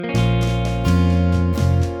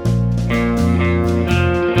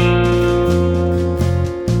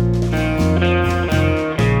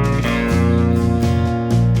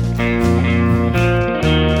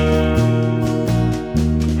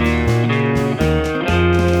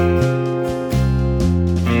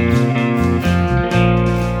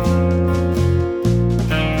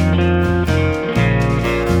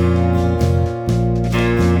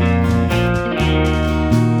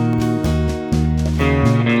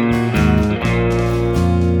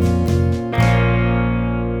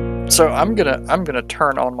So I'm gonna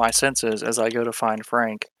turn on my senses as I go to find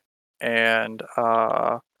Frank, and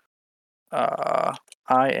I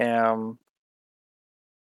am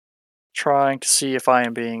trying to see if I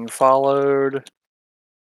am being followed,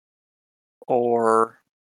 or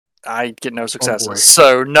I get no successes.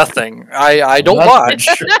 So nothing. I don't watch,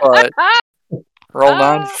 but roll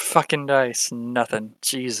 9 fucking dice. Nothing.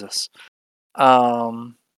 Jesus.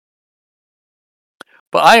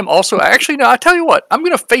 But I am also actually no. I tell you what, I'm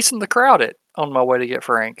gonna face in the crowd it on my way to get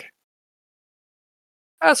Frank.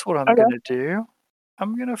 That's what I'm gonna do.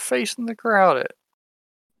 I'm gonna face in the crowd it.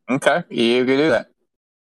 Okay, you can do that.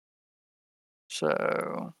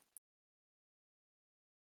 So,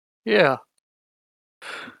 yeah.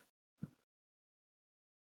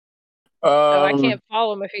 I can't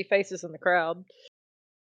follow him if he faces in the crowd.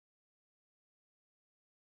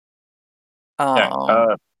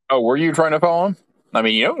 Were you trying to follow him? I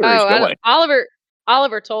mean, you know where he's going.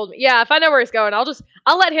 Oliver told me. Yeah, if I know where he's going,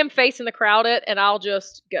 I'll let him face in the crowd it, and I'll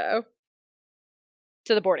just go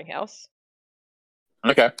to the boarding house.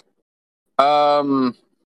 Okay.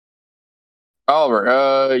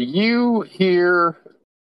 Oliver, you hear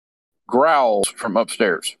growls from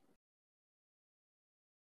upstairs.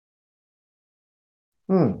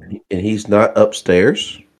 And he's not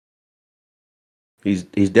upstairs?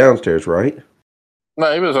 He's downstairs, right?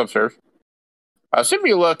 No, he was upstairs. I assume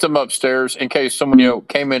you left him upstairs in case someone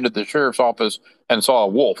came into the sheriff's office and saw a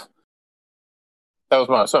wolf. That was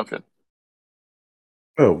my assumption.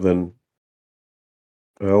 Oh, then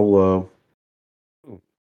I'll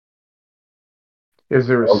Is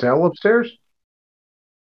there a cell upstairs?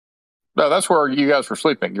 No, that's where you guys were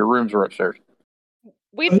sleeping. Your rooms are upstairs.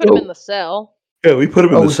 We put him in the cell. Yeah, we put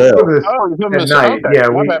him in the cell. At night. Okay. Yeah,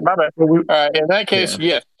 my bad. In that case,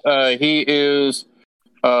 yes, he is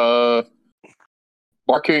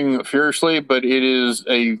barking furiously, but it is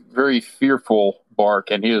a very fearful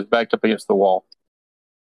bark, and he is backed up against the wall.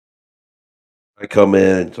 I come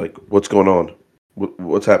in. It's like, what's going on?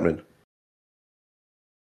 What's happening?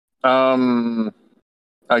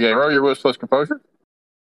 Okay, roll your Wisp plus Composure.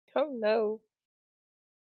 Oh no.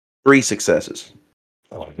 3 successes.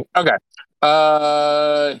 Okay.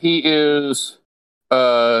 He is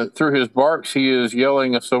through his barks. He is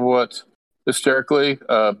yelling somewhat hysterically,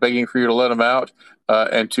 begging for you to let him out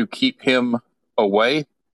and to keep him away.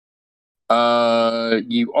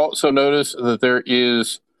 You also notice that there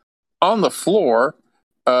is on the floor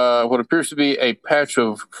what appears to be a patch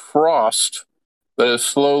of frost that is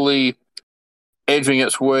slowly edging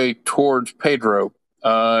its way towards Pedro,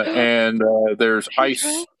 and there's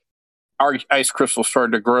ice crystals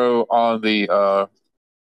starting to grow on the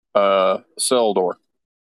cell door.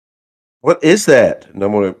 What is that? And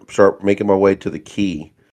I'm going to start making my way to the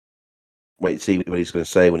key. Wait, see what he's going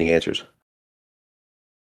to say when he answers.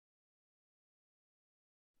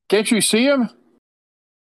 Can't you see him?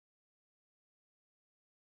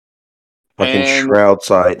 Fucking shroud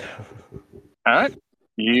sight. All right.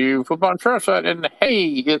 You flip on shroud sight, and hey,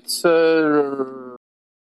 it's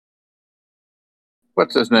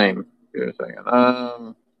what's his name? Give me a second.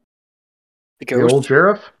 The old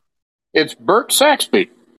sheriff? It's Bert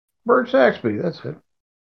Saxby. Bert Saxby, that's it.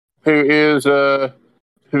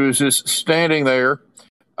 Who's just standing there.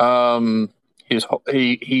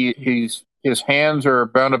 His hands are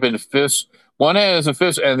bound up in fists. One hand is a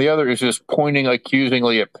fist, and the other is just pointing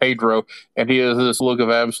accusingly at Pedro. And he has this look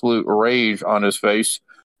of absolute rage on his face.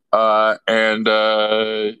 And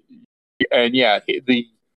yeah, the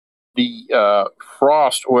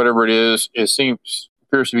frost, whatever it is,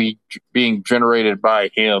 appears to be being generated by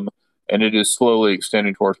him, and it is slowly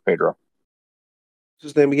extending towards Pedro. What's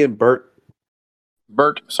his name again?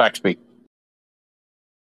 Bert Saxby.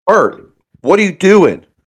 Bert, what are you doing?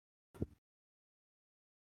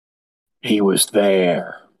 He was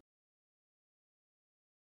there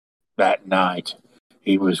that night.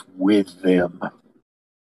 He was with them.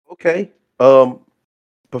 Okay.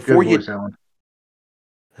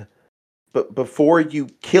 Before you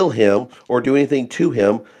kill him or do anything to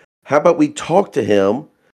him, how about we talk to him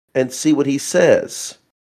and see what he says?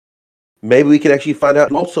 Maybe we can actually find out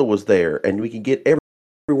who also was there, and we can get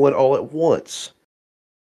everyone all at once.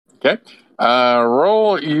 Okay.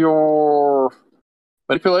 Roll your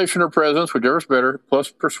manipulation or presence, whichever's better,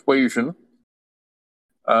 plus persuasion.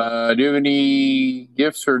 Do you have any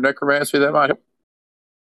gifts or necromancy that might help?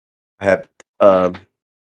 I have.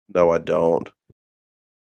 No, I don't.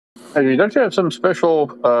 Hey, don't you have some special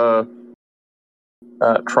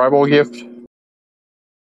tribal gift?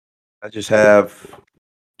 I just have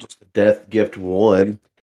the death gift 1.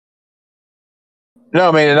 No,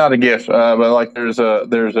 I mean not a gift, but like there's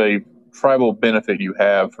a tribal benefit you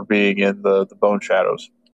have for being in the Bone Shadows.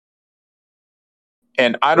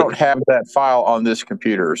 And I don't have that file on this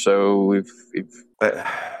computer, so we've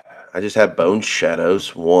I just have Bone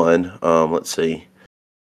Shadows 1. Let's see.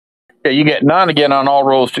 Yeah, you get 9 again on all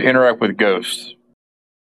rolls to interact with ghosts.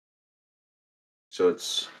 So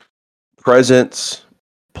it's presence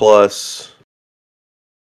plus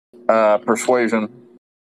persuasion,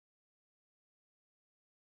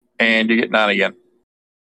 and you get 9 again.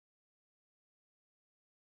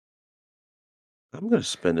 I'm going to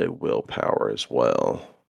spend a willpower as well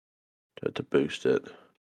to boost it.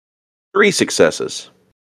 3 successes.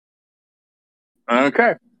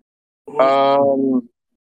 Okay.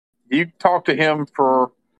 You talk to him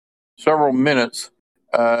for several minutes,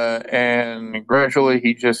 and gradually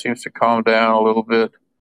he just seems to calm down a little bit.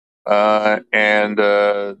 And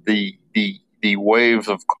the waves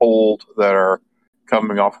of cold that are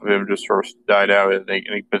coming off of him just sort of die down, and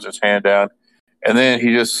he puts his hand down, and then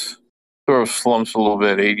he just sort of slumps a little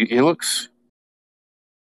bit. He looks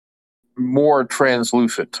more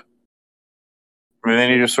translucent. And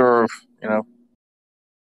then he just sort of,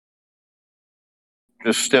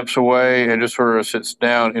 just steps away and just sort of sits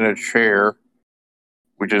down in a chair,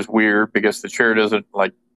 which is weird because the chair doesn't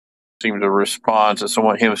seem to respond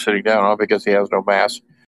to him sitting down on because he has no mass.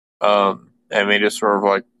 And he just sort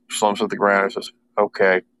of slumps at the ground and says,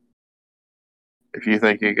 "Okay, if you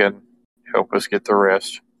think you can help us get the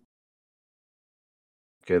rest."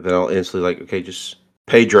 Okay, then I'll instantly okay, just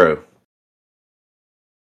Pedro.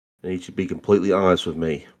 I need you to be completely honest with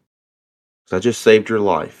me. Because I just saved your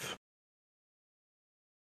life.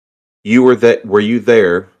 Were you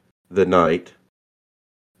there the night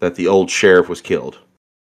that the old sheriff was killed?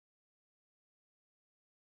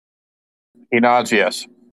 He nods yes.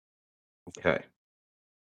 Okay.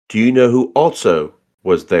 Do you know who also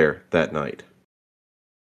was there that night?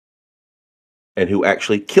 And who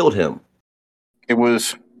actually killed him? It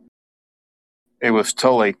was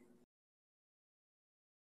Tully.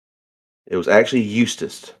 It was actually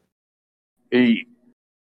Eustace. He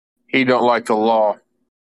don't like the law.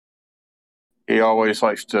 He always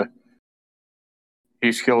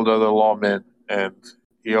he's killed other lawmen, and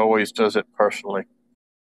he always does it personally.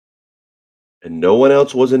 And no one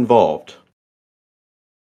else was involved.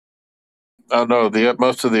 Oh no,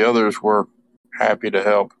 most of the others were happy to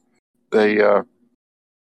help. They've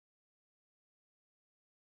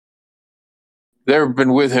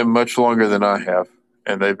been with him much longer than I have,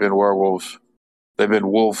 and they've been werewolves. They've been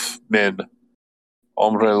wolf men,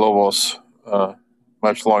 hombre lobos,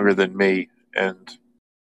 much longer than me, and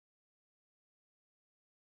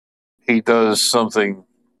he does something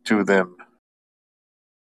to them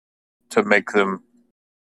to make them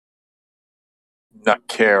not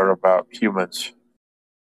care about humans.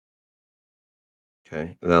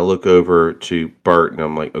 Okay. And I look over to Bert and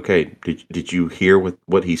I'm like, okay, did you hear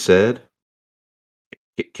what he said?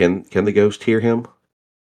 Can the ghost hear him?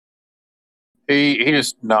 He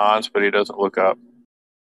just nods, but he doesn't look up.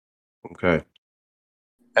 Okay.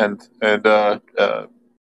 And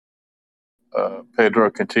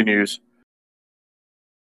Pedro continues.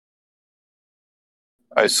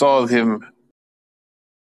 I saw him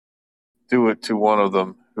do it to one of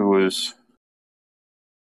them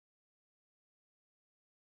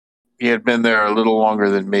he had been there a little longer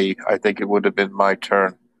than me. I think it would have been my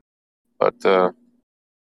turn. But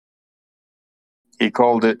he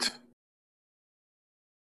called it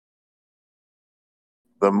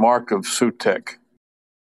the Mark of Sutek.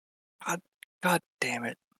 God damn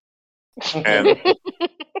it.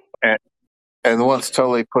 And once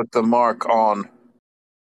Tully put the mark on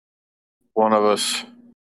one of us,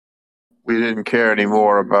 we didn't care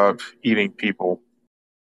anymore about eating people.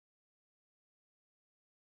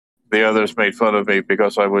 The others made fun of me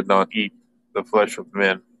because I would not eat the flesh of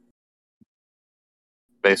men.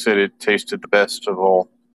 They said it tasted the best of all.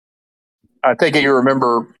 I take it you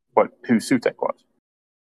remember who Sutek was.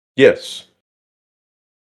 Yes.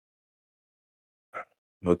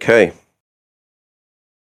 Okay.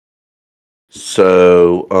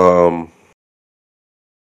 So,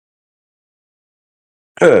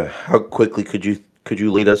 how quickly could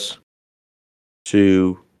you lead us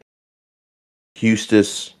to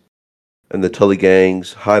Eustace and the Tully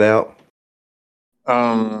gang's hideout?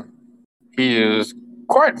 He is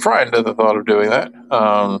quite frightened at the thought of doing that.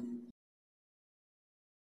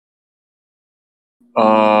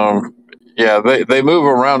 Yeah, they move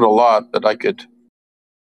around a lot, but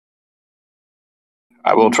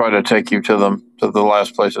I will try to take you to the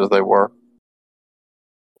last places they were.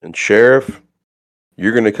 And Sheriff,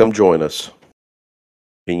 you're going to come join us.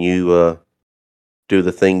 Can you do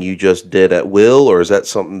the thing you just did at will, or is that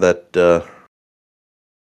something that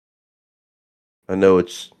I know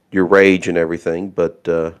it's your rage and everything, but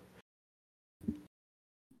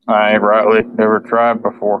I ain't rightly never tried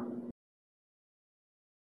before.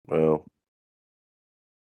 well,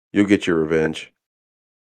 you'll get your revenge.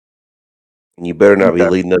 And you better not be Okay.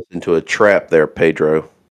 leading us into a trap there, Pedro.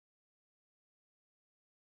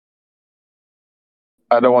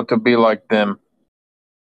 I don't want to be like them.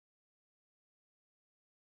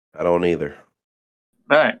 I don't either.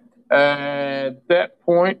 All right. At that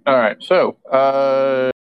point, all right. So,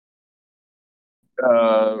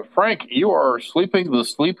 Frank, you are sleeping the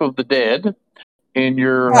sleep of the dead in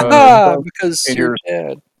your because in you're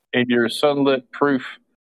dead. in your sunlit proof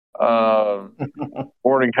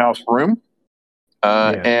boarding house room,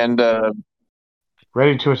 Yeah. and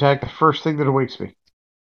Ready to attack the first thing that awakes me.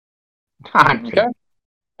 I'm okay, kidding.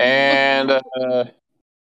 and all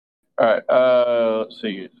right. Let's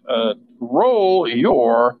see. Roll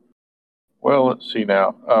your. Well, let's see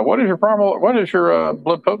now. What is your primal? What is your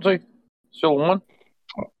blood potency? Still one.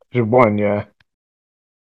 Just one, yeah.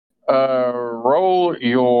 Roll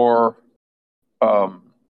your.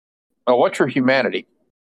 What's your humanity?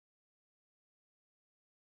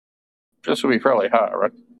 This will be fairly high,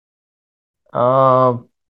 right?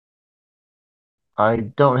 I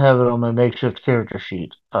don't have it on my makeshift character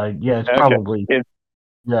sheet. Yeah, it's Okay. probably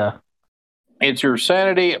yeah. It's your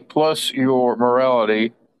sanity plus your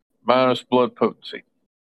morality minus blood potency.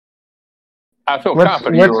 I feel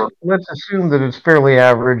confident Let's assume that it's fairly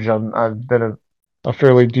average. I've been a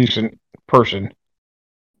fairly decent person,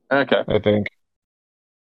 okay, I think.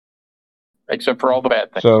 except for all the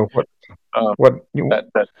bad things. So what you That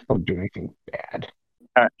don't do anything bad.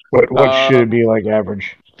 all right. What should it be like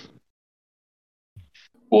average?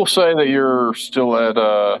 We'll say that you're still at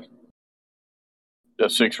a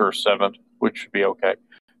 6 or a 7, which should be okay.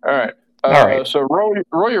 All right. All right. So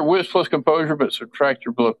roll your whiz plus composure, but subtract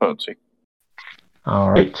your blood potency.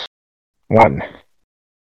 All right. 1.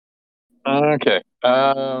 Okay.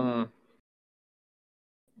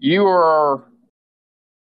 You are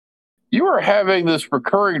having this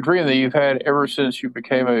recurring dream that you've had ever since you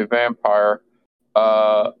became a vampire,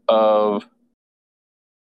 of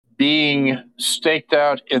being staked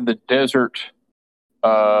out in the desert,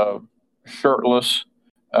 shirtless,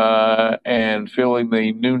 and feeling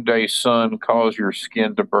the noonday sun cause your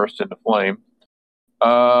skin to burst into flame.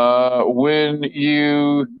 When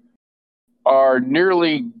you are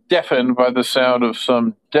nearly deafened by the sound of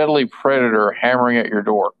some deadly predator hammering at your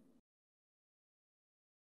door.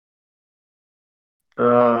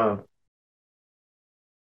 Am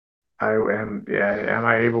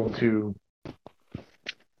I able to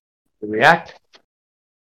react?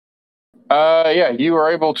 Yeah, you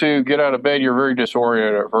are able to get out of bed. You're very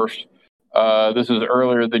disoriented at first. This is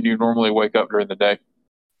earlier than you normally wake up during the day.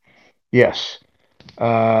 Yes.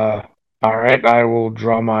 All right. I will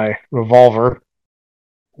draw my revolver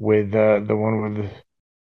with the one with the.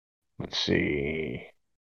 Let's see.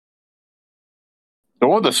 The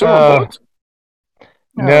one with the silver bullets?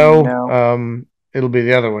 No. It'll be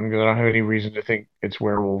the other one because I don't have any reason to think it's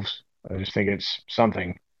werewolves. I just think it's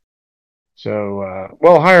something. So,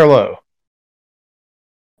 well, high or low?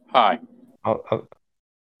 High.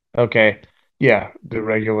 Okay. Yeah, the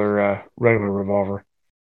regular revolver.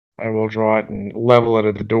 I will draw it and level it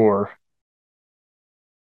at the door.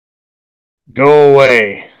 Go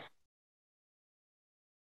away.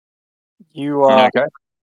 You okay.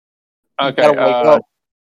 You gotta wake up.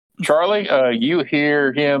 Charlie, you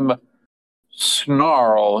hear him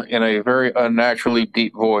snarl in a very unnaturally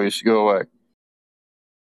deep voice. Go away.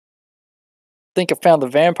 Think I found the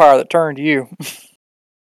vampire that turned you.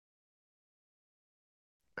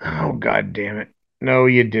 Oh, God damn it. No,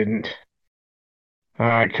 you didn't. All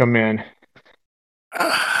right, come in.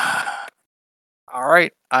 All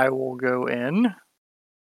right, I will go in.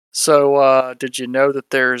 So, did you know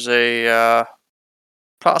that there's a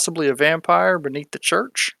possibly a vampire beneath the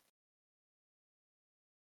church?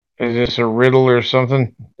 Is this a riddle or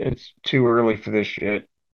something? It's too early for this shit.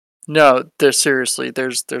 No, seriously.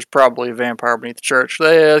 There's probably a vampire beneath the church.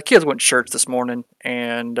 The kids went to church this morning,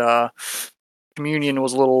 and communion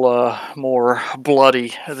was a little more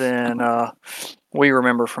bloody than we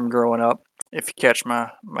remember from growing up. If you catch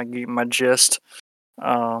my gist,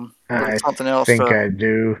 something else. I think I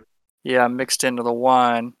do. Yeah, mixed into the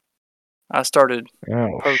wine. I started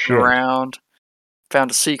poking around,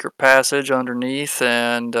 found a secret passage underneath,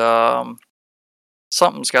 and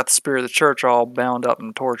something's got the spirit of the church all bound up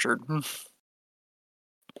and tortured.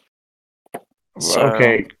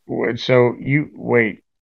 Okay, so you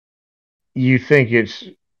think it's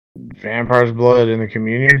vampire's blood in the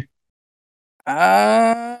communion?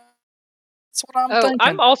 That's what I'm Oh, thinking.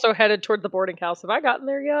 I'm also headed toward the boarding house. Have I gotten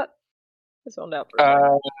there yet? I zoned out for a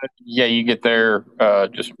second. Yeah, you get there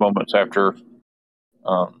just moments after.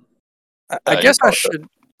 I you guess I parked should.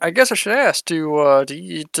 I guess I should ask. Do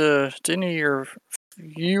any of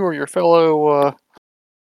you or your fellow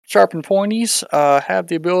sharp and pointies have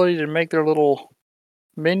the ability to make their little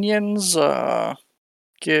minions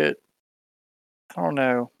get? I don't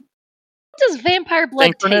know. What does vampire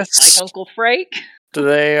blood taste Synchronous? like, Uncle Frake? Do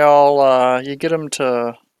they all? You get them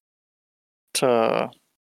to I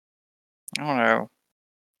don't know,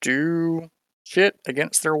 do shit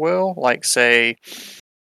against their will, like say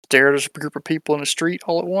stare at a group of people in the street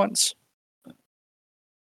all at once.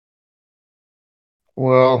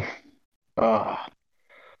 Well,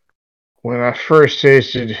 when I first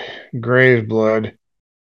tasted Gray's blood,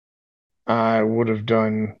 I would have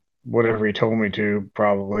done whatever he told me to,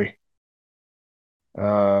 probably.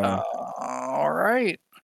 All right.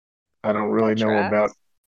 I don't really That know tracks. about.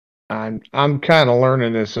 I'm kind of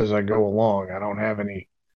learning this as I go along. I don't have any.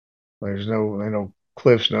 There's no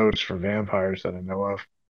Cliff's notes for vampires that I know of.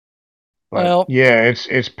 But Well- yeah,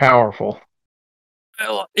 it's powerful.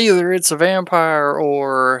 Well, either it's a vampire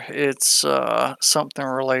or it's something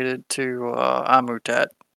related to Amutet.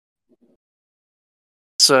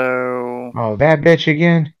 So Oh, that bitch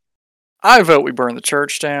again? I vote we burn the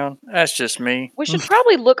church down. That's just me. We should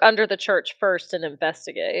probably look under the church first and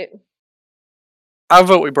investigate. I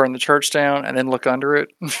vote we burn the church down and then look under it.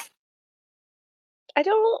 I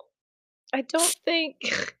don't think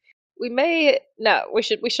we may. No, we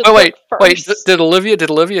should. Oh look wait. first. Did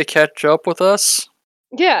Olivia catch up with us?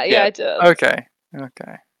 Yeah, Yeah. I did. Okay.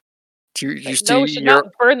 Do you Like, see no, we should your not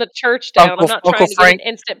burn the church down. Uncle- I'm not Uncle trying to Frank- get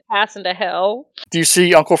an instant pass into hell. Do you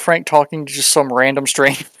see Uncle Frank talking to just some random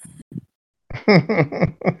stranger?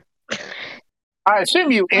 I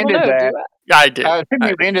assume you I don't ended know, that. do I? Yeah, I did. I assume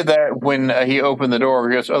you ended that when he opened the door,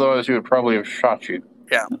 because otherwise he would probably have shot you.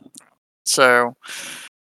 So,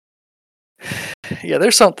 yeah,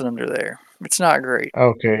 there's something under there. It's not great.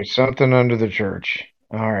 Okay, something under the church.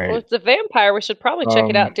 All Well, right. if it's a vampire, we should probably check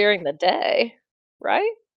it Um, out during the day,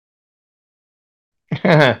 right?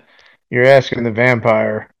 You're asking the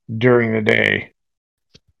vampire during the day.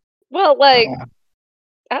 Well, like,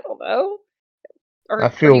 I don't know. I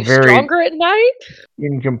feel are you very- stronger at night?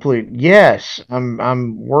 Incomplete. Yes,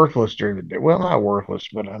 I'm worthless during the day. Well, not worthless,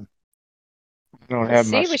 but I don't have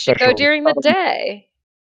my See, we should go special. during the day.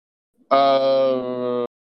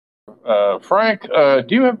 Frank, do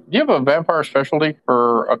you have a vampire specialty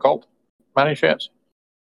for occult, by any chance?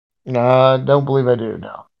 Don't believe I do.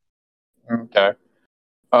 No. Okay.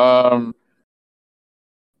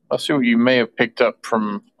 Let's see what you may have picked up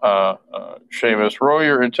from Seamus. Roll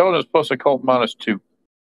your intelligence plus occult -2.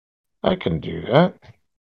 I can do that.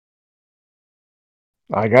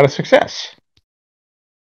 I got a success.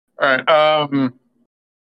 All right.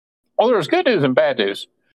 Well, there's good news and bad news.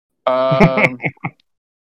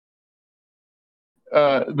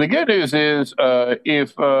 The good news is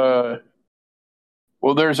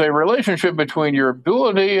there's a relationship between your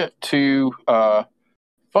ability to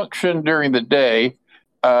function during the day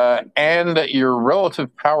and your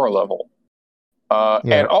relative power level,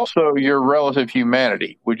 and also your relative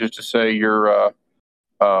humanity, which is to say you're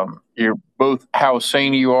both how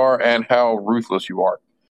sane you are and how ruthless you are.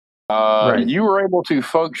 Right. You were able to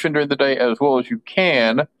function during the day as well as you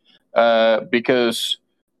can because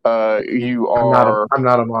you are. I'm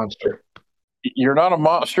not a monster. You're not a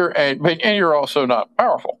monster, and you're also not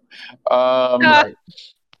powerful. Right.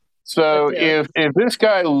 So That if this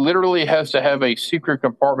guy literally has to have a secret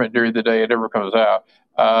compartment during the day, it never comes out,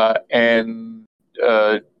 and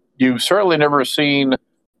you've certainly never seen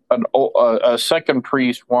a second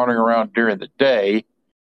priest wandering around during the day,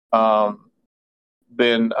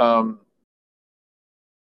 then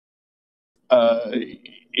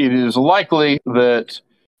it is likely that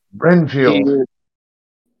Renfield.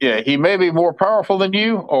 he may be more powerful than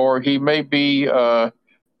you, or he may be have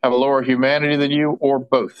a lower humanity than you, or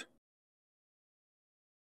both.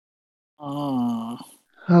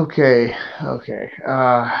 Okay.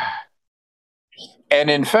 And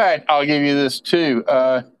in fact, I'll give you this too.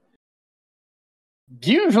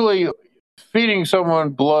 Usually, feeding someone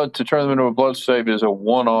blood to turn them into a blood save is a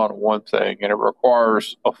one-on-one thing, and it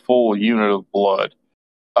requires a full unit of blood.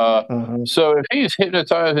 So if he's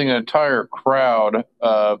hypnotizing an entire crowd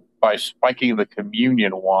by spiking the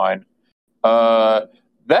communion wine,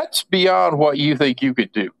 that's beyond what you think you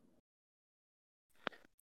could do.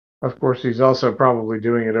 Of course, he's also probably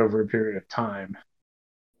doing it over a period of time.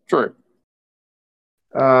 True.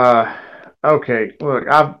 Okay, look,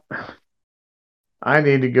 I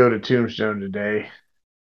need to go to Tombstone today.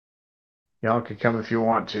 Y'all can come if you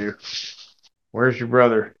want to. Where's your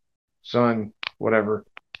brother, son, whatever?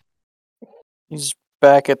 He's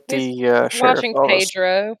back at He's the sheriff's watching office.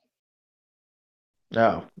 Pedro.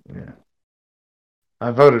 Oh, yeah. I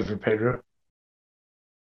voted for Pedro.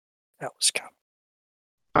 That was coming.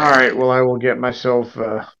 All right. Well, I will get myself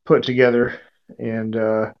put together and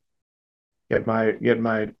get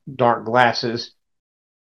my dark glasses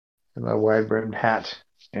and my wide brimmed hat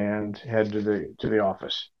and head to the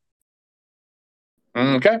office.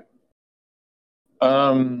 Okay.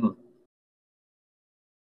 All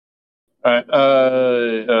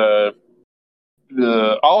right.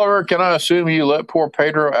 Oliver, can I assume you let poor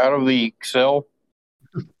Pedro out of the cell?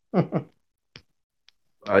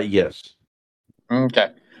 Yes.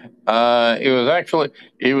 Okay.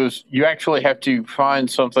 You actually have to find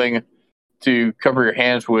something to cover your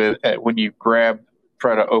hands with when you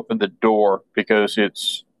try to open the door because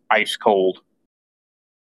it's ice cold.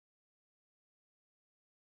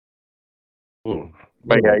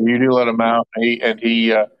 But yeah, you do let him out, and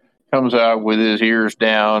he comes out with his ears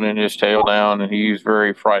down and his tail down, and he's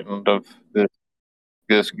very frightened of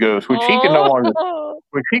this ghost, which he can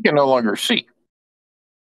no longer see.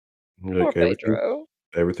 Look, Poor Pedro.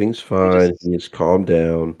 everything's fine. He's calmed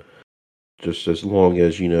down. Just as long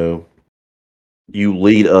as you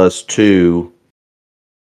lead us to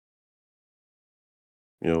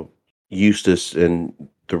Eustace and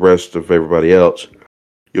the rest of everybody else,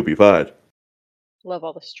 you'll be fine. Love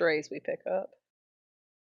all the strays we pick up.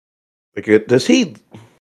 Like, does he?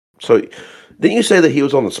 So, didn't you say that he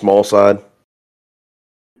was on the small side?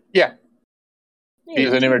 Yeah,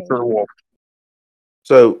 he's an immature wolf.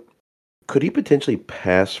 So, could he potentially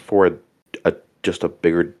pass for just a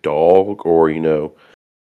bigger dog, or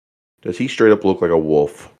does he straight up look like a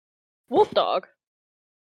wolf? Wolf dog.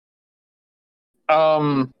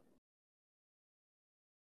 Depends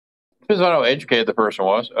on how educated the person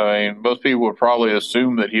was. I mean, most people would probably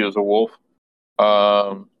assume that he was a wolf,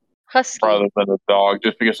 Husky. rather than a dog,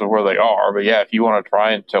 just because of where they are. But yeah, if you want to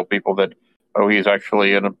try and tell people that, he's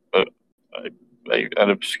actually an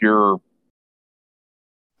obscure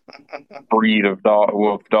breed of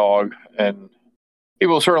wolf dog, and he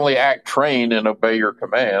will certainly act trained and obey your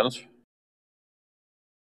commands.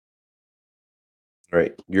 All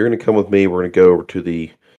right, you're going to come with me. We're going to go over to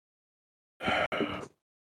the.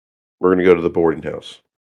 We're going to go to the boarding house.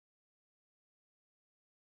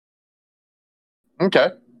 Okay.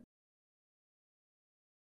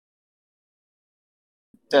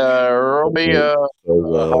 Roll me high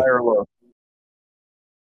or low.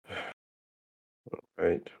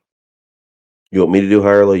 Right. You want me to do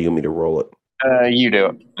high or low? You want me to roll it? You do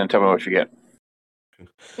it and tell me what you get.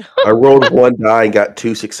 I rolled one die and got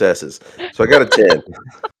 2 successes, so I got a 10.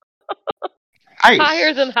 Nice.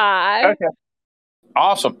 Higher than high. Okay.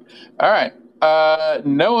 Awesome. All right.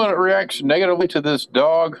 No one reacts negatively to this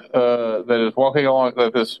dog that is walking along,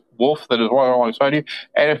 this wolf that is walking alongside you.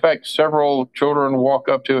 And in fact, several children walk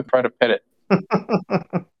up to it and try to pet it.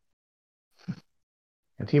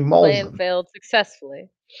 And he mauls Plan them. failed successfully.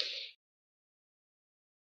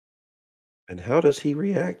 And how does he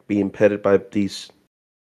react being petted by these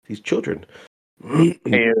children? He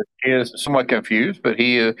is somewhat confused, but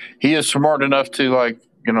he is smart enough to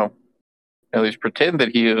at least pretend that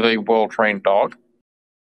he is a well-trained dog.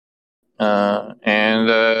 And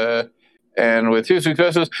with 2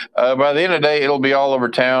 successes, by the end of the day, it'll be all over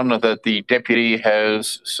town that the deputy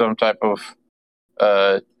has some type of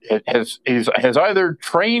has either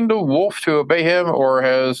trained a wolf to obey him or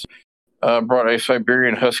has brought a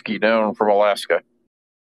Siberian Husky down from Alaska.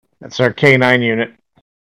 That's our K9 unit.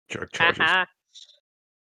 Charges.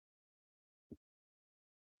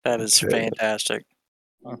 That is fantastic.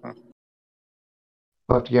 Uh-huh.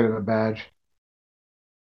 We'll have to get him a badge.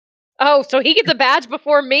 Oh, so he gets a badge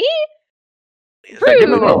before me? Give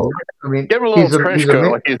him a little, Give him a little trench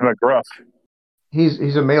coat like he's McGruff.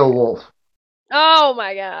 He's a male wolf. Oh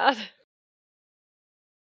my god.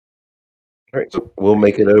 All right, so we'll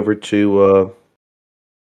make it over to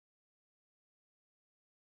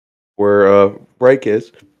where Break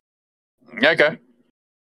is. Okay.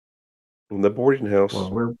 In the boarding house.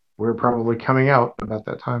 Well, we're probably coming out about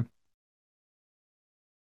that time.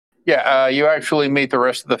 Yeah, you actually meet the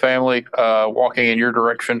rest of the family walking in your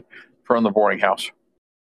direction from the boarding house.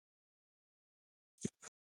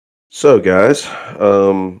 So, guys,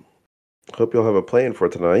 hope y'all have a plan for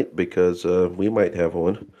tonight because we might have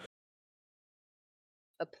one.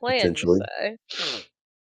 A plan, you say?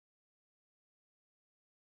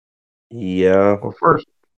 Yeah. Well, first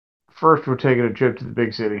we're taking a trip to the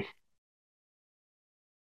big city.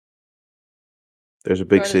 There's a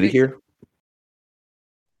big Or in a city big here.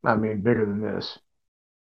 I mean, bigger than this.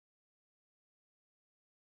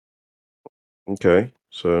 Okay,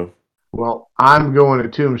 so Well, I'm going to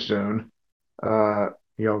Tombstone.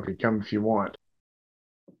 Y'all can come if you want.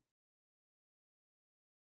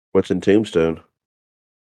 what's in Tombstone?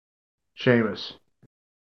 Seamus.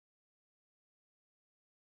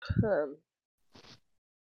 Um,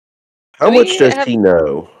 How Do much we does have? he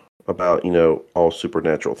know about all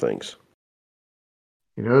supernatural things?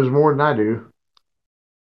 He knows more than I do.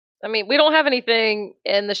 I mean, we don't have anything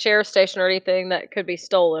in the sheriff's station or anything that could be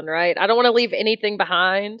stolen, right? I don't want to leave anything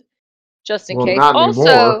behind, just in Well, case. not Also,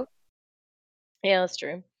 anymore. yeah, that's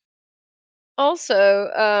true.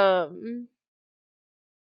 Also,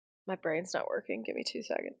 my brain's not working. Give me 2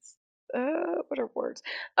 seconds. What are words?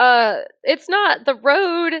 It's not the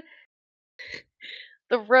road.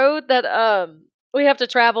 The road that we have to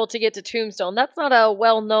travel to get to Tombstone. That's not a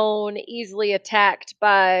well-known, easily attacked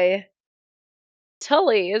by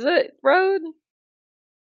Tully, is it? Road?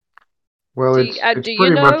 Well, it's Do you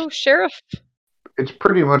pretty much know, Sheriff? it's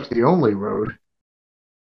pretty much the only road.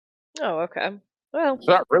 Oh, okay. Well, It's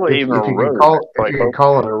not really even a If you can road. It's if like you can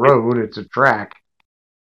call it a road, it's a track.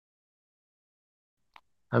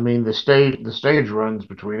 I mean, the stage runs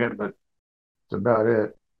between it, but that's about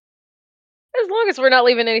it. as long as we're not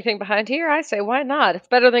leaving anything behind here, I say why not? It's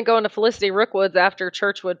better than going to Felicity Rookwood's after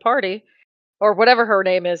Churchwood Party, or whatever her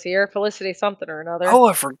name is here, Felicity something or another. Oh,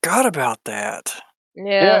 I forgot about that.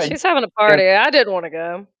 Yeah, Yeah, she's having a party. I didn't want to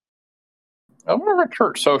go. I wonder if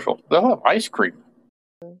church social. They'll have ice cream.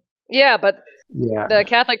 Yeah, but Yeah. the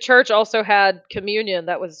Catholic Church also had communion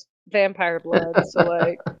that was vampire blood. So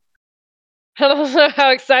like, I don't know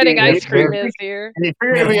how exciting Yeah, ice cream yeah. is here. And you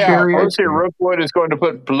figured me out. Cherry ice Felicity cream. Rookwood is going to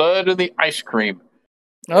put blood in the ice cream.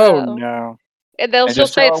 Oh Oh. no. And And she'll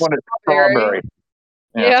just say tell it's them when it's strawberry. strawberry.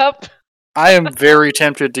 Yeah. Yep. I am very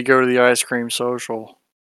tempted to go to the ice cream social.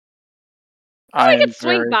 I We could am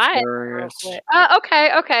swing very by it real curious. quick.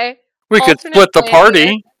 Okay. We could Alternate split the plan party.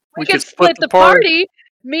 here. We could split the party.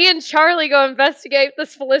 Me and Charlie go investigate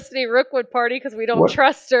this Felicity Rookwood party because we don't What,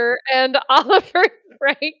 trust her, and Oliver and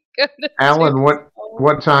Frank go to Alan? Tombstone.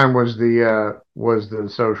 What time was the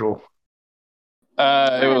social?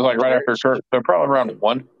 It was like right after church. So probably around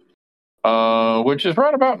 1. Which is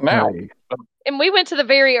right about now. Right. And we went to the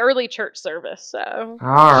very early church service, so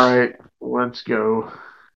All right, let's go.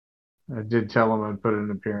 I did tell him I'd put in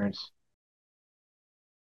an appearance.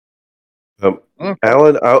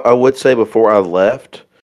 Alan, I would say before I left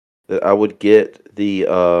that I would get the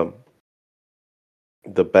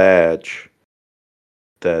badge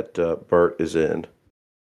that Bert is in,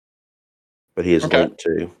 but he is Okay. linked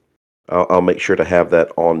to. I'll make sure to have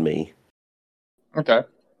that on me. Okay.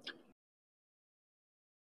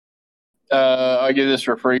 I give this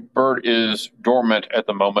for free. Bert is dormant at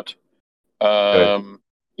the moment.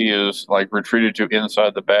 He is like retreated to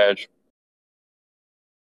inside the badge.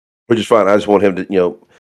 Which is fine. I just want him to,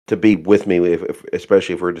 to be with me, if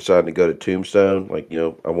especially if we're deciding to go to Tombstone. Like,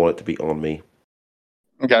 I want it to be on me.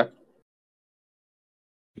 Okay.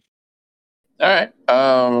 All right.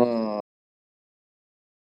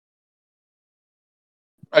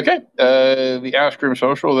 Okay. The ice cream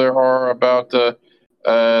social. There's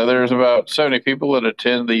about 70 people that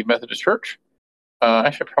attend the Methodist Church. I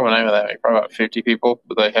should probably name it that. Probably about 50 people.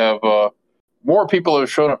 But they have more people who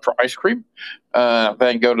have shown up for ice cream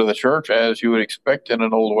than go to the church, as you would expect in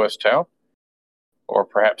an old West town, or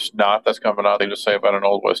perhaps not. That's kind of an odd thing to say about an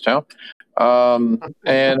old West town.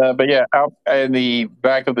 But yeah, out in the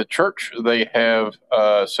back of the church, they have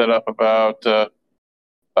set up about a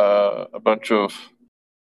bunch of.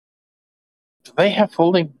 Do they have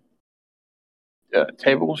folding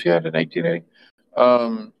tables yet in 1880?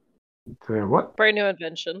 What? brand new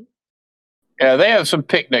invention. Yeah, they have some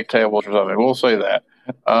picnic tables or something. We'll say that.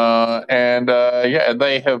 And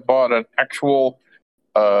they have bought an actual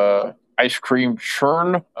ice cream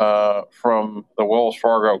churn from the Wells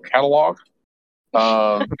Fargo catalog.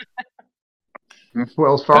 Wells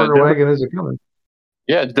Fargo wagon is it coming?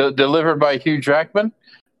 Yeah, delivered by Hugh Jackman.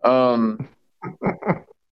 And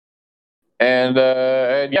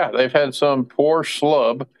they've had some poor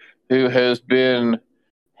schlub who has been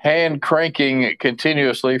hand cranking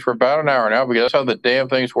continuously for about an hour now, because that's how the damn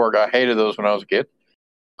things work. I hated those when I was a kid.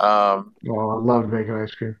 Well, I loved making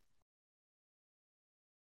ice cream.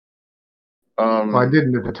 Well, I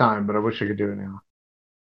didn't at the time, but I wish I could do it now.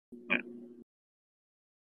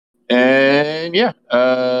 And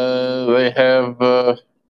they have.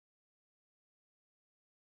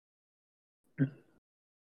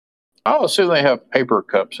 I'll assume they have paper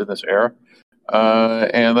cups in this era,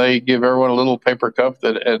 and they give everyone a little paper cup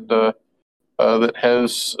that that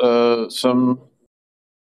has some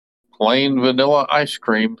plain vanilla ice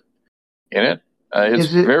cream in it. It's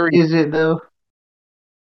very. Is it though?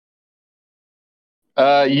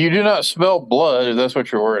 You do not smell blood, if that's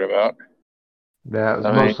what you're worried about. That was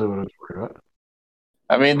I mean- mostly what I was worried about.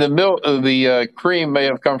 I mean, the milk, the cream may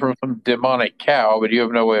have come from some demonic cow, but you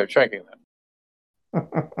have no way of checking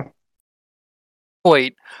that.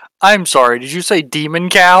 Wait, I'm sorry. Did you say demon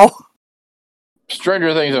cow?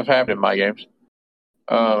 Stranger things have happened in my games.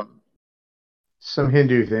 Some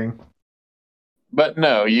Hindu thing. But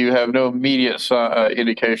no, you have no immediate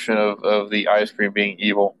indication of the ice cream being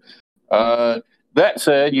evil. That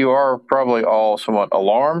said, you are probably all somewhat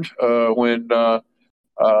alarmed when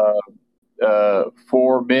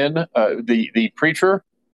four men, the preacher.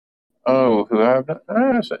 Oh, who have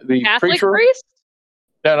the Catholic preacher? priest?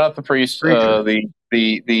 No, not the priest. Preacher. The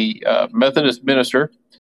Methodist minister,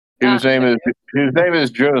 whose name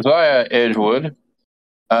is Josiah Edgewood.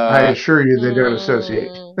 I assure you, they don't associate.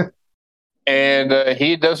 Mm. And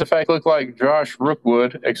he does in fact look like Josh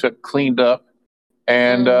Rookwood, except cleaned up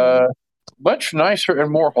and much nicer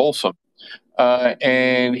and more wholesome.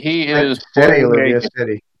 And he is Steady, Olivia,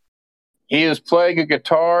 steady. he is playing a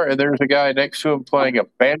guitar, and there's a guy next to him playing a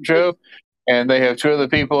banjo, and they have two other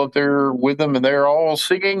people up there with them, and they're all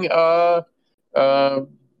singing some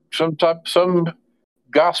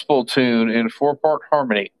gospel tune in 4-part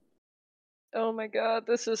harmony. Oh my god,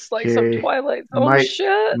 this is like some Okay. Twilight Zone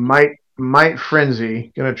shit. Might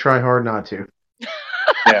frenzy. Gonna try hard not to.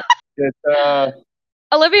 It,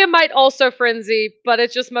 Olivia might also frenzy, but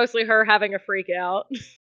it's just mostly her having a freak out.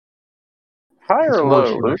 high It's or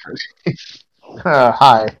mostly low? my frenzy.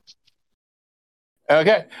 Hi.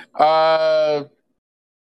 Okay.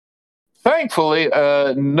 Thankfully,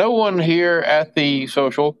 no one here at the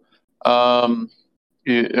social, or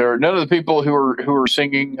none of the people who are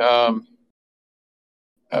singing, got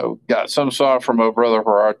some song from "Oh Brother,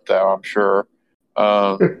 Where Art Thou?" I'm sure.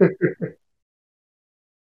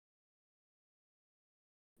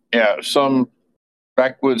 Yeah, some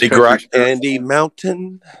backwoods Big country Rock spirit. Andy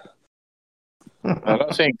Mountain. I'm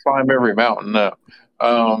not saying climb every mountain. No.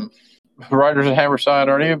 Riders at Hammerside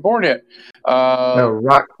aren't even born yet. No,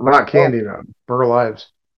 rock candy mountain. Burl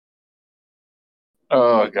Ives.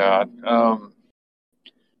 Oh God. Y'all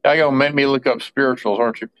gonna make me look up spirituals,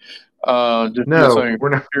 aren't you? No, we're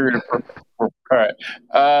not. All right.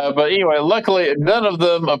 But anyway, luckily, none of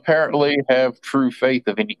them apparently have true faith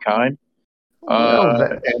of any kind. Well,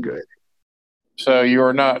 that's good. So you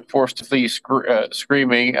are not forced to flee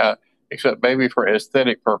screaming, except maybe for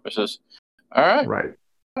aesthetic purposes. All right. Right.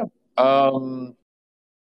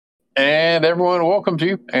 And everyone welcomes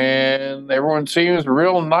you, and everyone seems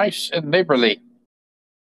real nice and neighborly.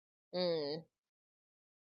 I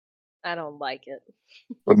don't like it.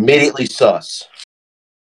 Immediately sus.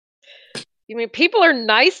 You mean people are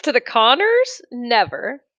nice to the Connors?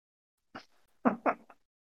 Never.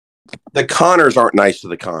 The Connors aren't nice to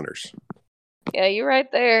the Connors. Yeah, you're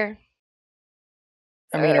right there.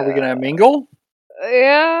 I mean, are we gonna mingle?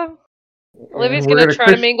 Yeah. Olivia's We're gonna try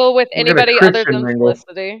to mingle with we're gonna anybody other Christian than mingle.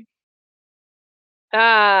 Felicity.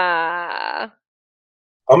 Ah.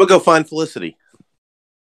 I'm gonna go find Felicity.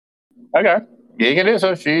 Okay, you can do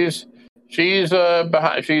so. She's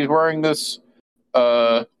behind. She's wearing this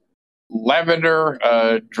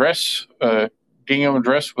lavender dress, gingham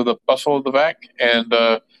dress with a bustle at the back, and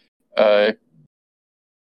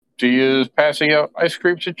she is passing out ice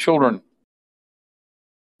cream to children.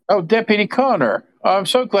 Oh, Deputy Connor, I'm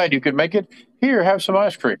so glad you could make it. Here, have some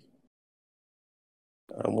ice cream.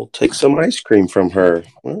 I will take some ice cream from her.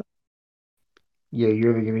 Well, Yeah,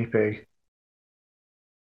 you're the guinea pig.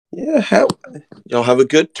 yeah, y'all have a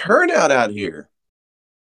good turnout out here.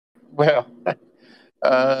 Well,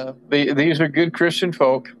 these are good Christian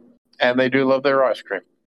folk, and they do love their ice cream.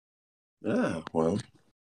 Ah, well,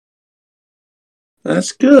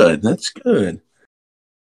 that's good. That's good.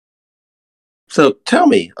 So tell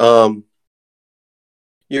me,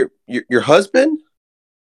 your husband?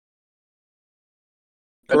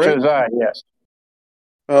 Correct? Josiah, yes.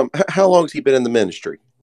 How long has he been in the ministry?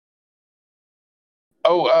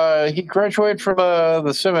 Oh, he graduated from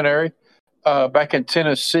the seminary back in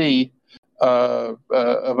Tennessee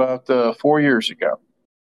about 4 years ago.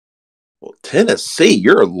 Well, Tennessee,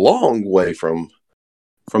 you're a long way from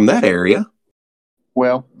that area.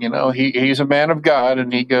 Well, you know, he's a man of God,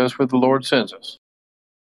 and he goes where the Lord sends us.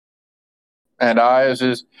 And I, as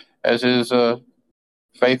his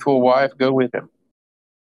faithful wife, go with him.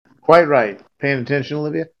 Quite right. Paying attention,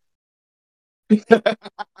 Olivia?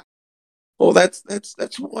 Well, that's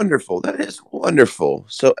wonderful. That is wonderful.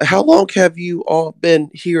 So, how long have you all been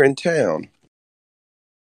here in town?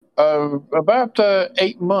 About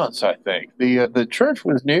 8 months, I think. The church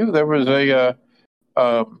was new. There was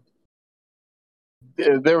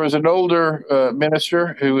there was an older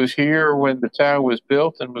minister who was here when the town was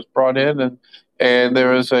built and was brought in, and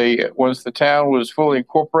there was once the town was fully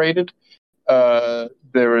incorporated,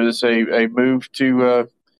 there was a move to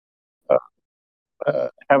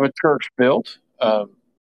have a church built.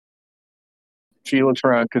 She looks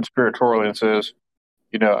around conspiratorially and says,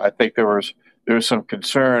 I think there was some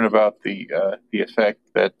concern about the effect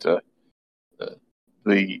that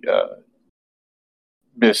the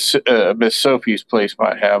Miss Sophie's place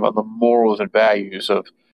might have on the morals and values of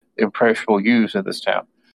impressionable youth in this town.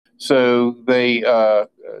 So a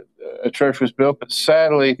church was built, but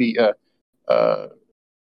sadly the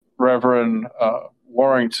Reverend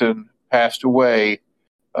Warrington passed away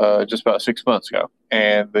just about 6 months ago,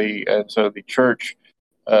 and so the church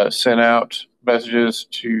sent out letters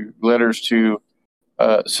to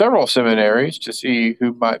several seminaries to see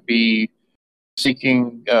who might be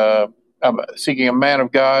seeking a man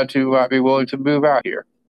of God who might be willing to move out here.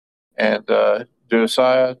 And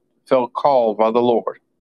Josiah felt called by the Lord.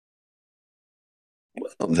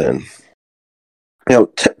 Well, then,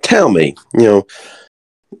 tell me,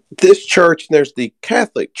 this church, and there's the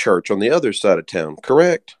Catholic Church on the other side of town,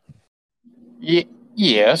 correct?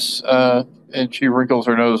 Yes. And she wrinkles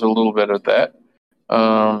her nose a little bit at that.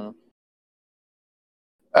 I'm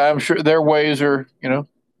sure their ways are,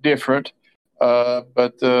 different,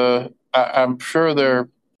 but I'm sure they're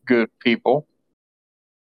good people.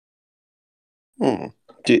 Do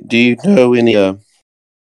you know any?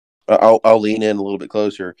 I'll lean in a little bit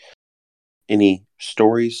closer. Any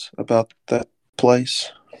stories about that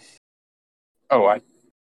place? Oh, I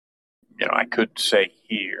couldn't say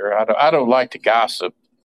here. I don't like to gossip.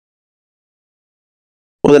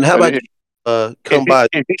 Well, then how about you come by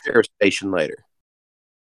the sheriff's station later,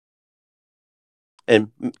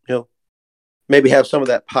 and maybe have some of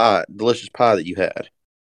that delicious pie that you had.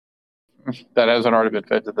 That hasn't already been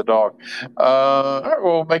fed to the dog. All right,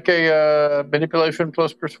 we'll make a manipulation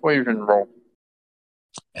plus persuasion roll.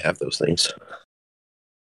 I have those things.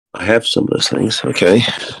 I have some of those things. Okay,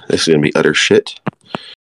 this is gonna be utter shit.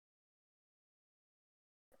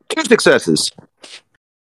 2 successes.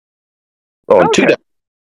 Oh, okay. 2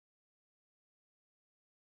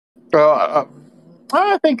 Well,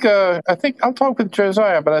 I think I'll talk with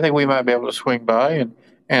Josiah, but I think we might be able to swing by and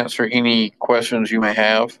answer any questions you may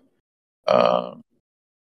have.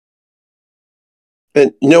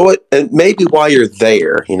 And you know what? And maybe while you're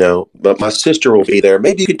there, but my sister will be there.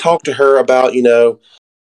 Maybe you could talk to her about,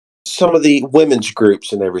 some of the women's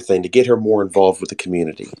groups and everything to get her more involved with the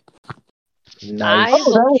community. Nice. I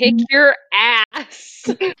will kick your ass.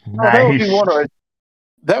 Nice.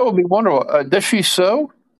 That would be wonderful. Does she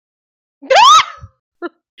sew?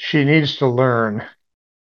 She needs to learn.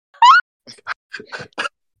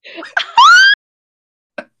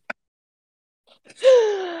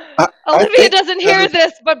 Olivia doesn't hear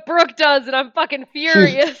this, but Brooke does, and I'm fucking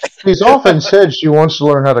furious. She's often said she wants to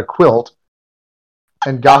learn how to quilt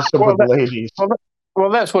and gossip with the ladies. Well,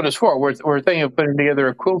 that's what it's for. We're thinking of putting together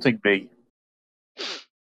a quilting bee.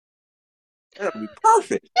 That would be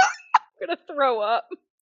perfect. I'm gonna throw up.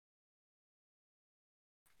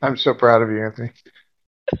 I'm so proud of you, Anthony.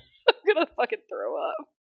 I'm gonna fucking throw up.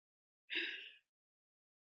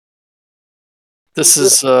 This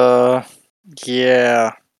is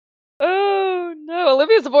yeah. Oh no!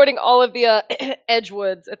 Olivia's avoiding all of the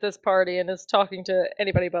Edgewoods at this party and is talking to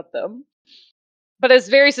anybody but them, but is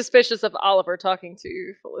very suspicious of Oliver talking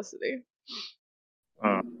to Felicity.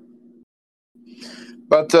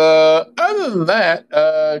 But other than that,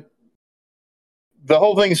 the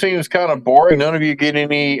whole thing seems kind of boring. None of you get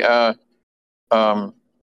any.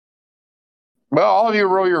 Well, all of you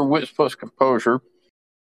roll your wits plus composure.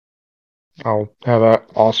 I'll have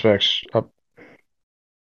all specs up.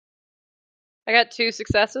 I got 2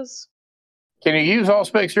 successes. Can you use all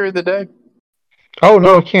specs during the day? Oh,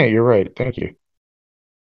 no, I can't. You're right. Thank you.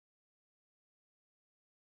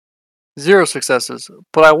 0 successes,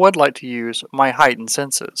 but I would like to use my heightened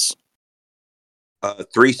senses.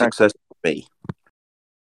 3 successes for me.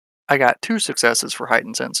 I got 2 successes for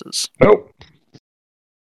heightened senses. Nope.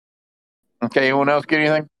 Okay, anyone else get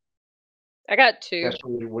anything? I got 2. That's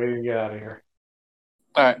really waiting to get out of here.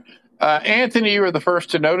 All right. Anthony, you were the first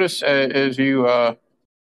to notice as you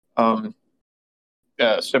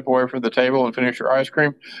step away from the table and finish your ice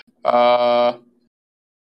cream. On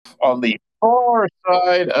the far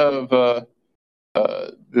side of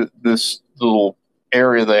this little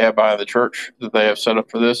area they have behind the church that they have set up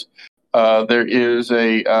for this, there is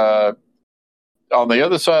on the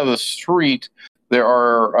other side of the street, there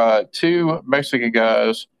are two Mexican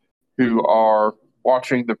guys who are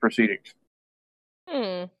watching the proceedings.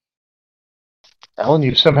 Alan,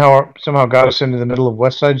 you somehow got us into the middle of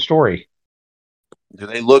West Side Story. Do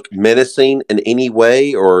they look menacing in any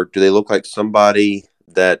way, or do they look like somebody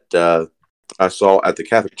that I saw at the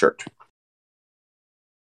Catholic Church?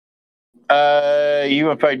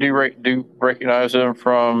 You in fact do recognize them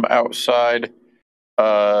from outside.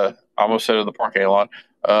 I almost said in the parking lot,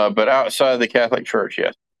 but outside the Catholic Church,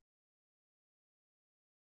 yes.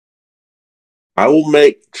 I will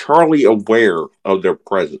make Charlie aware of their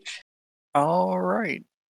presence. All right.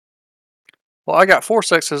 Well, I got 4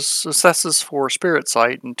 successes for spirit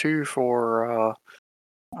sight and 2 for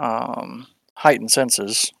heightened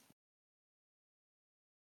senses.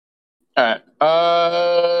 All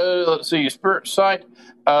right. Let's see. Spirit sight.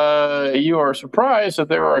 You are surprised that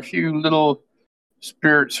there are a few little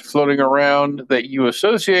spirits floating around that you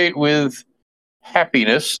associate with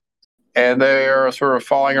happiness, and they are sort of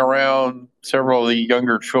falling around several of the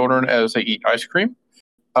younger children as they eat ice cream.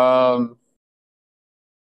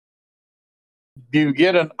 You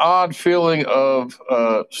get an odd feeling of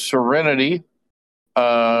serenity,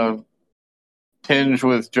 tinged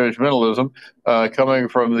with judgmentalism, coming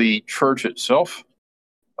from the church itself.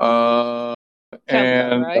 Sounds about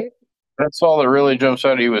And right. that's all that really jumps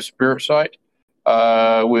out at you with spirit sight.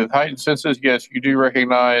 With heightened senses, yes, you do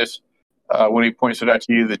recognize when he points it out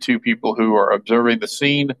to you the 2 people who are observing the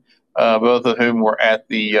scene, both of whom were at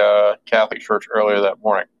the Catholic Church earlier that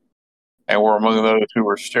morning, and were among those who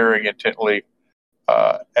were staring intently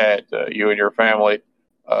at you and your family,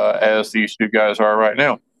 as these 2 guys are right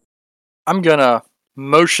now. I'm gonna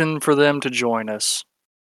motion for them to join us.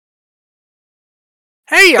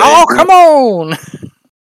 Hey, y'all, come on!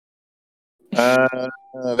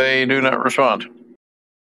 They do not respond.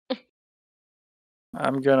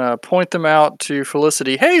 I'm gonna point them out to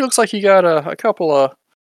Felicity. Hey, looks like you got a couple of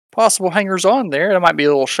possible hangers on there. That might be a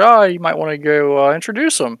little shy. You might want to go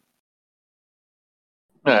introduce them.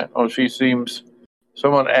 Yeah, well, she seems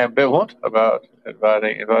somewhat ambivalent about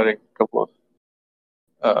inviting a couple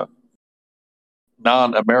of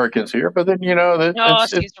non-Americans here, but then Oh,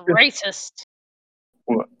 she's racist.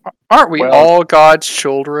 Aren't we all God's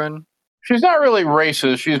children? She's not really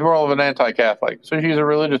racist. She's more of an anti-Catholic, so she's a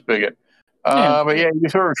religious bigot. But yeah, you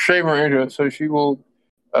sort of shame her into it, so she will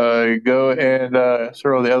go and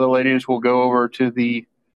sort of the other ladies will go over to the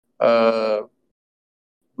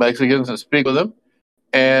Mexicans and speak with them,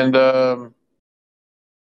 and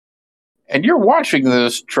you're watching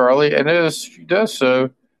this, Charlie, and as she does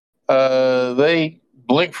so, they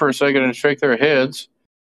blink for a second and shake their heads,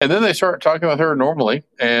 and then they start talking with her normally,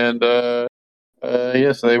 and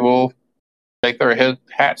yes, they will take their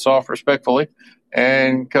hats off respectfully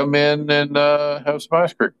and come in and have some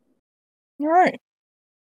ice cream. All right.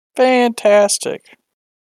 Fantastic.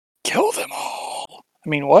 Kill them all. I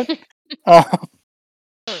mean, what? I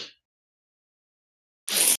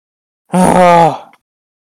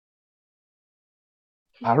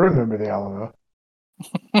remember the Alamo.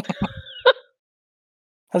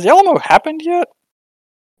 Has the Alamo happened yet?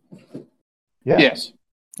 Yeah. Yes.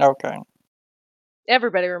 Okay.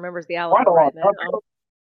 Everybody remembers the Quite a Alamo right lot. now.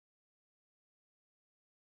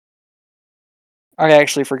 I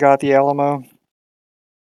actually forgot the Alamo.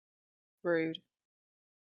 Rude.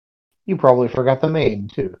 You probably forgot the name,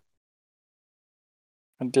 too.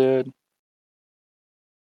 I did.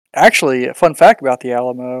 Actually, a fun fact about the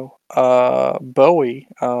Alamo, Bowie,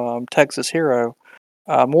 Texas hero,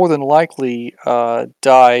 more than likely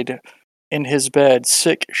died in his bed,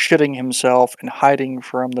 sick, shitting himself, and hiding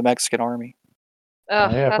from the Mexican army. Oh, yeah,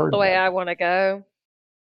 I've that's heard the way that. I want to go.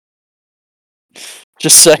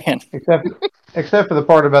 Just saying. Except for the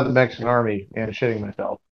part about the Mexican army and shitting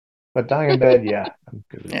myself. But dying in bed, yeah. I'm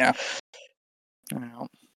good with Yeah. Well,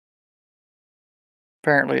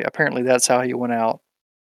 apparently that's how he went out.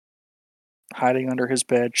 Hiding under his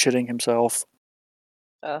bed, shitting himself.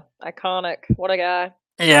 Iconic. What a guy.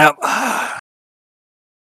 Yeah.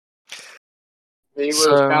 He was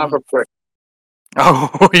kind of a prick.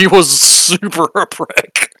 Oh, he was super a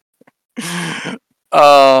prick.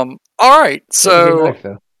 All right, so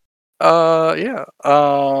yeah.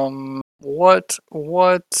 What?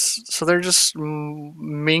 So they're just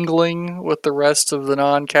mingling with the rest of the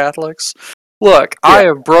non-Catholics. Look, yeah. I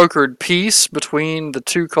have brokered peace between the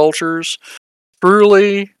 2 cultures.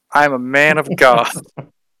 Truly, I'm a man of God.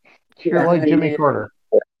 You're like Jimmy Carter.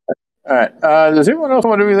 All right. Does anyone else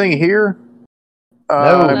want to do anything here?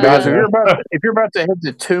 No. Because if you're about to hit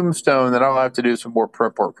the tombstone, then I'll have to do some more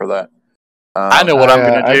prep work for that. I know what I'm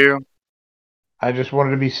going to do. I just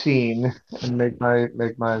wanted to be seen and make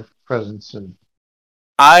my presence and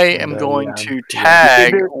I And, am going yeah, to yeah.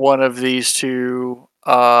 tag one of these two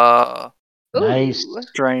Nice. Ooh.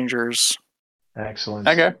 strangers. Excellent.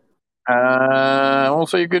 Okay. We'll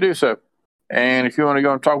say you could do so. And if you want to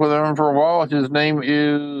go and talk with him for a while, his name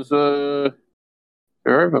is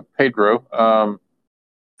Pedro.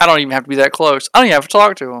 I don't even have to be that close. I don't even have to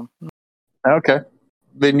talk to him. Okay.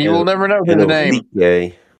 Then you will never know his name.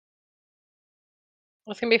 Enrique.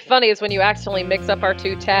 What's gonna be funny is when you accidentally mix up our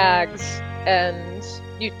two tags and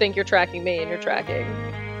you think you're tracking me and you're tracking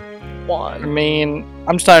I Juan. mean,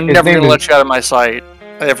 I'm just never His going name to is- let you out of my sight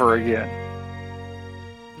ever again.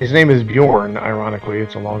 His name is Bjorn, ironically.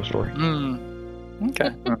 It's a long story. Okay.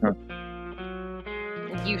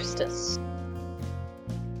 Eustace.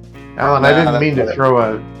 Alan, I didn't mean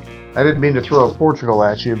to throw a Portugal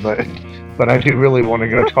at you, but I do really want to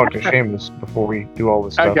go talk to Seamus before we do all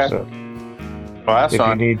this stuff. Okay. So Well, that's if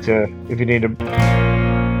fine. you need to,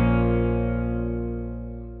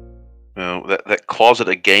 That closet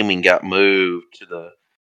of gaming got moved to the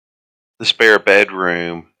spare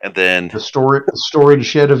bedroom, and then the storage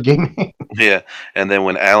shed of gaming. yeah, and then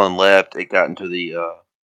when Alan left, it got into the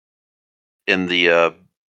in the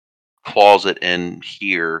closet in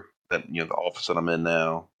here that the office that I'm in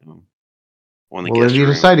now. One of the Well, guest if you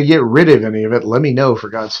rooms. decide to get rid of any of it, let me know, for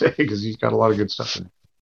God's sake, because he's got a lot of good stuff in it.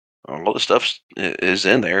 All the stuff is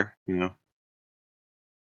in there.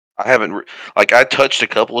 I haven't I touched a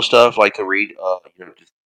couple of stuff like to read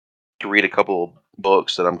to read a couple of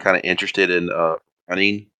books that I'm kind of interested in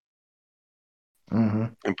running Mm-hmm.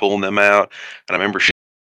 and pulling them out. And I remember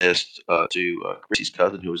this to Chrissy's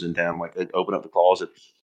cousin who was in town. Like, they open up the closet,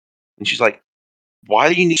 and she's like, "Why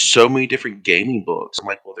do you need so many different gaming books?" I'm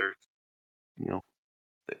like, "Well,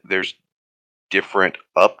 there's different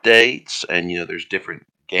updates, and there's different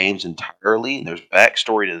games entirely, and there's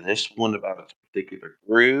backstory to this one about a particular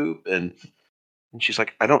group." And she's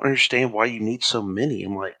like, "I don't understand why you need so many."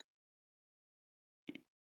 I'm like,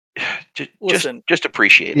 Listen. just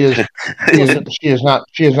appreciate She is, it. Listen.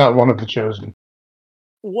 she is not one of the chosen.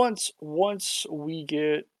 Once we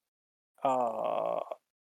get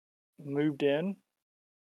moved in,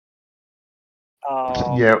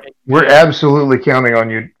 Yeah, we're absolutely counting on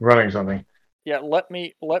you running something. yeah, let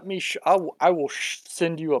me I will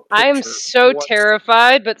send you a picture. I'm so once-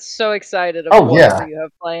 terrified, but so excited of Oh, what yeah. you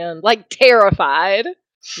have planned. Like terrified.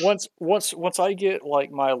 Once I get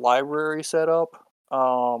like my library set up,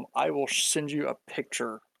 I will send you a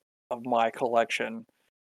picture of my collection,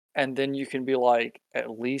 and then you can be like, at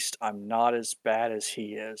least I'm not as bad as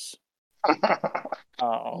he is.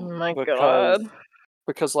 Oh my because, god.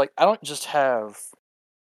 Because like I don't just have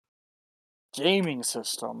gaming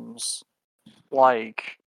systems.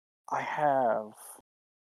 Like I have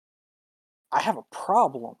a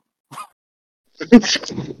problem.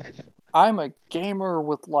 I'm a gamer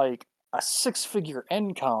with like a 6-figure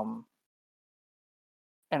income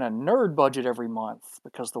and a nerd budget every month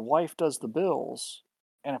because the wife does the bills.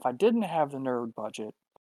 And if I didn't have the nerd budget,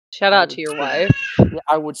 Shout out to your wife. yeah,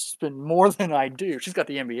 I would spend more than I do. She's got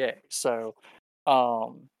the MBA, so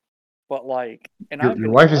but like, and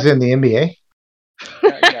Your wife is in the NBA?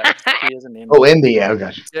 yeah, she is in the NBA. Oh, NBA. Oh,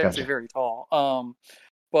 gotcha. She's actually very tall.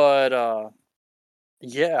 But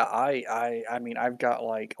yeah, I mean, I've got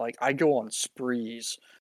like I go on sprees.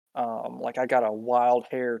 Like I got a wild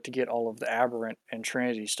hair to get all of the aberrant and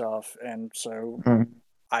Trinity stuff, and so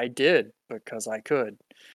I did because I could.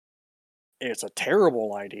 It's a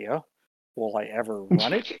terrible idea. Will I ever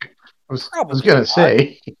run it? I was Probably gonna not.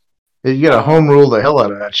 say, you gotta home rule the hell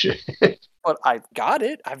out of that shit. But I've got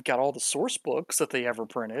it. I've got all the source books that they ever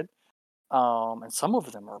printed, and some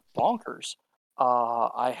of them are bonkers.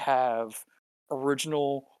 I have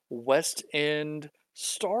original West End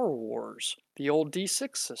Star Wars, the old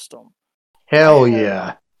D6 system. Hell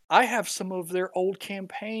yeah. I have some of their old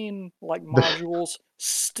campaign like modules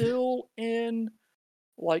still in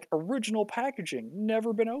like original packaging,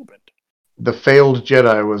 never been opened. The failed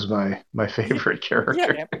Jedi was my favorite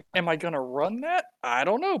character. Yeah, am I gonna run that? I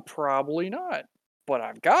don't know, probably not. But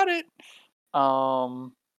I've got it.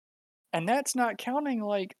 And that's not counting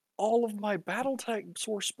like all of my BattleTech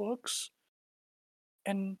source books.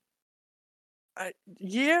 And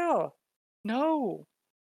no.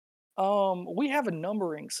 We have a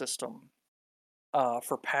numbering system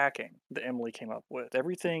for packing that Emily came up with.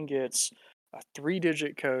 Everything gets a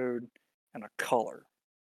 3-digit code and a color.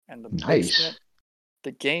 And the basement,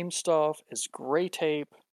 the game stuff is gray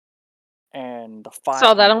tape and the 500s.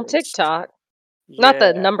 Saw that on TikTok. Not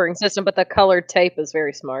the numbering system, but the colored tape is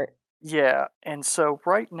very smart. Yeah, and so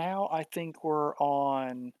right now I think we're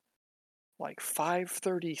on like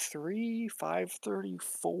 533,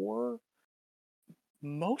 534.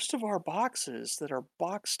 most of our boxes that are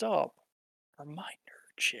boxed up are my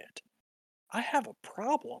nerd shit. I have a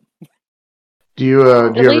problem. Do you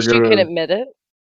At ever least go you can to admit it.